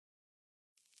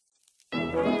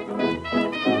You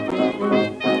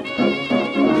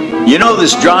know,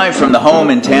 this drive from the home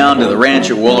in town to the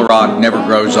ranch at Woolaroc never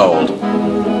grows old.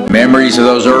 Memories of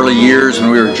those early years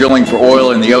when we were drilling for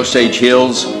oil in the Osage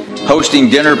Hills, hosting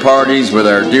dinner parties with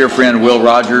our dear friend Will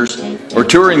Rogers, or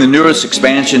touring the newest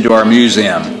expansion to our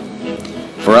museum.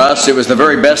 For us, it was the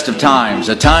very best of times,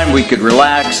 a time we could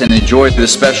relax and enjoy the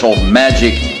special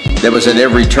magic that was at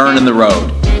every turn in the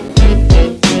road.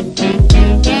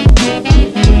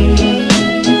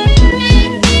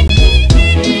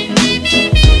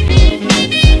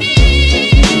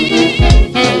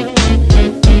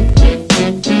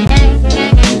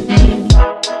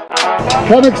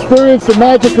 Come experience the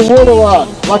magic of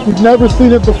Woolaroc like you've never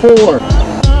seen it before.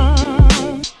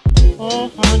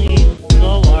 Oh honey,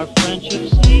 though our friendship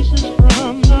ceases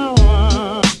from now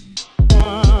on,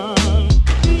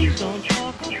 please don't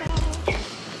talk about.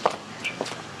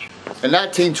 In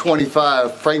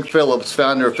 1925, Frank Phillips,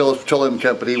 founder of Phillips Petroleum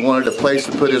Company, wanted a place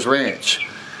to put his ranch.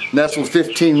 Nestled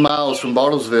 15 miles from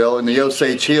Bartlesville in the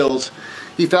Osage Hills,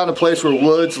 he found a place where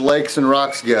woods, lakes, and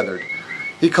rocks gathered.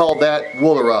 He called that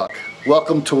Woolaroc.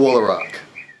 Welcome to Woolaroc.